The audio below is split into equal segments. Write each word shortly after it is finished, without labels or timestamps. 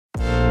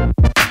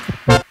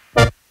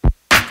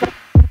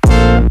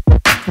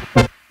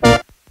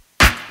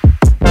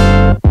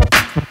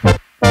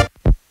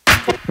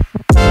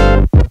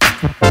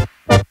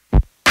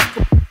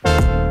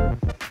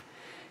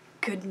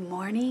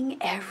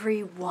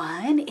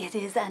everyone. It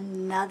is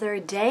another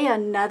day,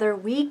 another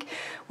week.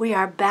 We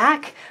are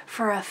back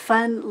for a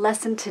fun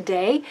lesson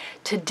today.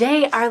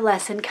 Today our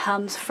lesson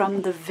comes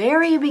from the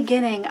very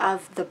beginning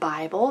of the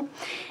Bible.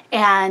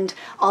 And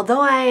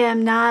although I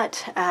am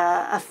not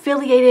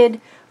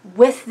affiliated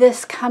with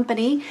this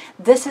company,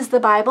 this is the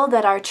Bible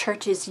that our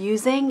church is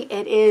using.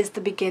 It is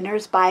the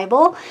Beginner's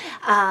Bible.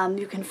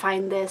 You can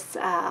find this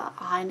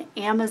on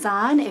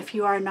Amazon if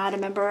you are not a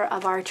member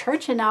of our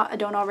church and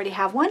don't already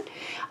have one.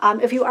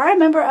 If you are a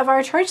member of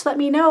our church, let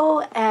me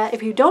know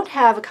if you don't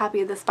have a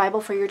copy of this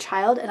Bible for your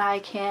child, and I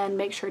can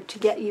make sure to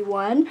get you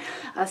one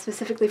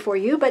specifically for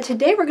you. But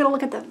today we're going to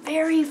look at the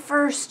very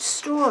first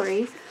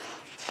story,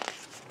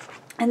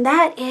 and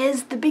that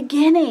is the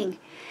beginning.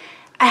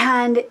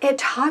 And it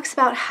talks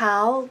about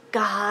how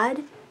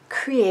God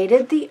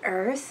created the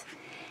earth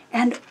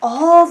and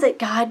all that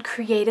God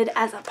created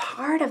as a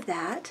part of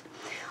that,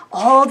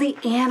 all the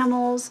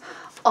animals,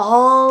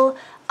 all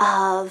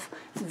of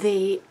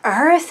the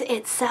earth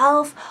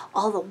itself,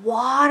 all the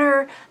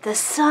water, the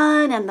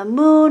sun and the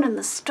moon and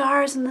the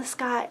stars in the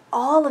sky,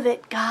 all of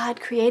it,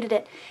 God created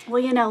it.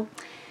 Well, you know,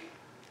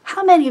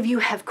 how many of you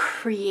have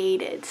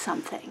created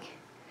something?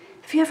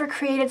 Have you ever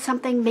created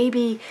something?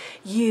 Maybe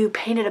you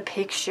painted a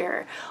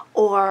picture,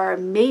 or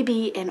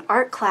maybe in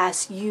art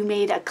class you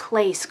made a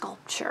clay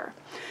sculpture,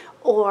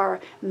 or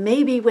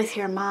maybe with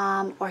your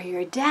mom or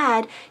your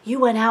dad you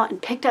went out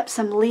and picked up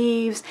some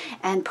leaves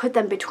and put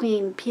them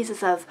between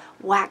pieces of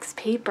wax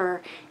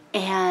paper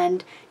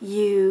and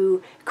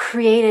you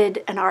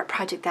created an art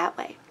project that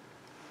way.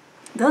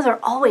 Those are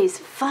always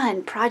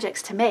fun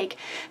projects to make,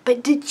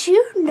 but did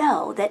you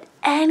know that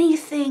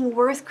anything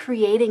worth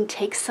creating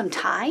takes some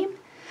time?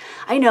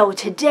 I know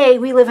today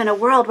we live in a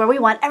world where we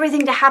want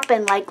everything to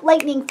happen like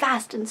lightning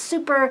fast and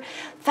super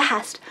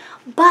fast,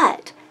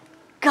 but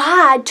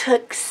God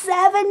took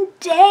 7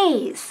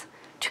 days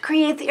to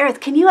create the earth.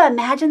 Can you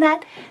imagine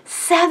that?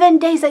 7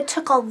 days. It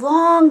took a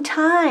long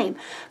time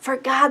for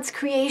God's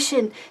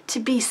creation to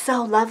be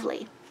so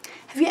lovely.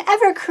 Have you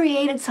ever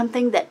created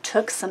something that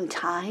took some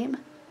time?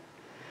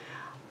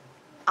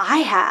 I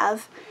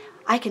have.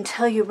 I can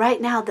tell you right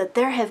now that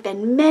there have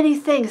been many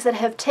things that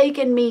have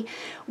taken me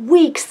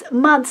weeks,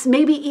 months,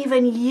 maybe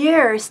even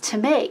years to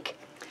make.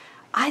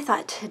 I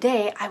thought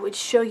today I would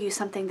show you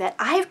something that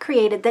I've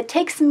created that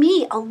takes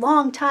me a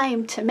long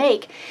time to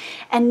make.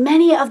 And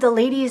many of the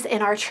ladies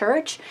in our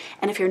church,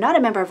 and if you're not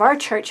a member of our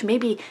church,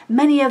 maybe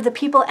many of the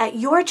people at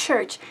your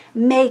church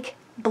make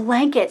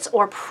blankets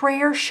or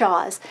prayer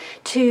shawls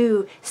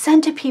to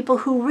send to people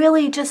who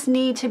really just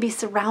need to be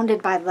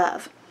surrounded by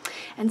love.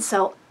 And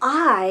so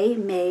I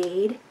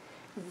made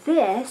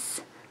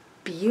this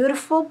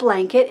beautiful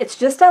blanket. It's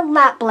just a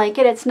lap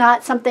blanket. It's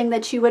not something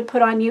that you would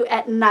put on you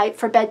at night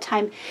for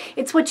bedtime.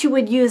 It's what you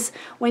would use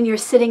when you're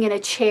sitting in a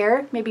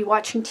chair, maybe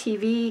watching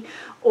TV,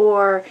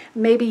 or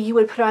maybe you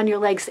would put on your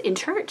legs in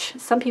church.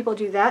 Some people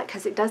do that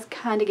because it does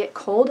kind of get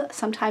cold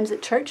sometimes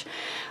at church.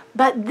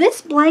 But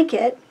this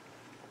blanket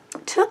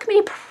took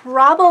me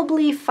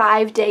probably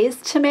 5 days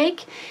to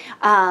make,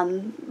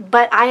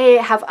 but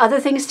I have other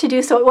things to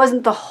do, so it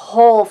wasn't the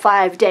whole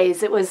 5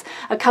 days. It was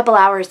a couple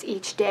hours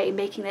each day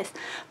making this,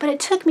 but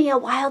it took me a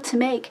while to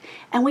make,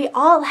 and we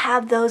all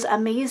have those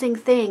amazing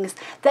things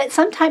that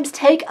sometimes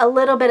take a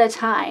little bit of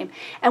time,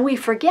 and we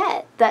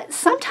forget that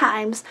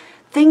sometimes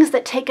things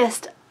that take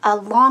us a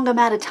long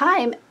amount of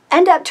time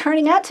end up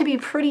turning out to be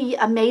pretty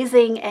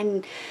amazing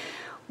and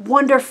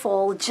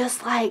wonderful,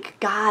 just like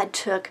God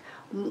took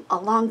a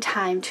long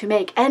time to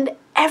make, and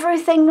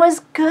everything was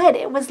good.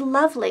 It was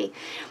lovely.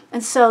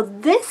 And so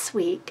this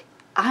week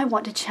I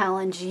want to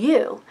challenge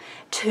you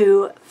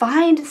to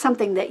find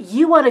something that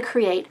you want to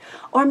create,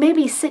 or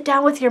maybe sit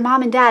down with your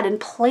mom and dad and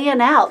plan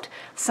out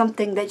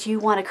something that you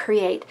want to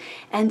create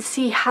and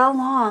see how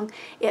long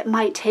it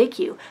might take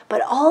you.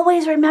 But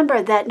always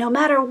remember that no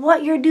matter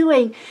what you're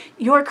doing,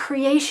 your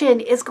creation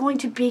is going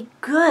to be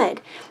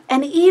good.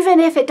 And even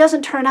if it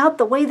doesn't turn out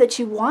the way that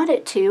you want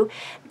it to,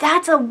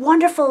 that's a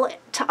wonderful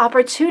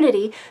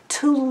opportunity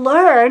to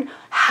learn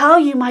how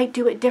you might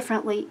do it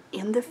differently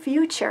in the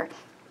future.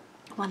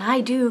 When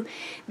I do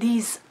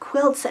these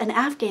quilts and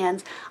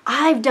afghans,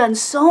 I've done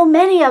so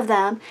many of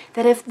them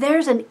that if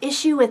there's an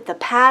issue with the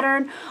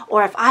pattern,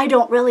 or if I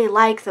don't really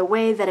like the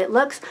way that it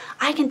looks,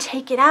 I can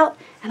take it out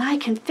and I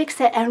can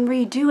fix it and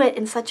redo it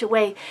in such a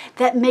way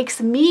that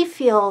makes me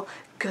feel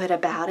good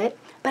about it.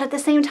 But at the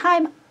same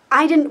time,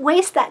 I didn't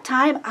waste that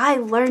time. I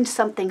learned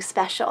something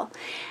special.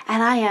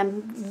 And I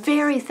am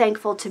very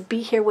thankful to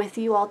be here with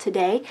you all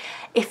today.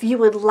 If you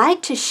would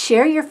like to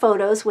share your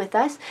photos with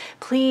us,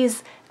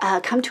 please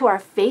come to our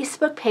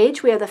Facebook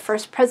page. We are the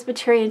First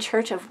Presbyterian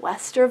Church of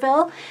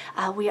Westerville.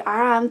 We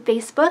are on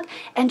Facebook.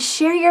 And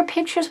share your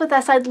pictures with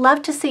us. I'd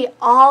love to see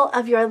all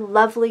of your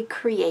lovely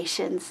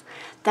creations.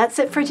 That's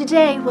it for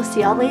today. We'll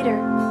see y'all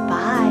later.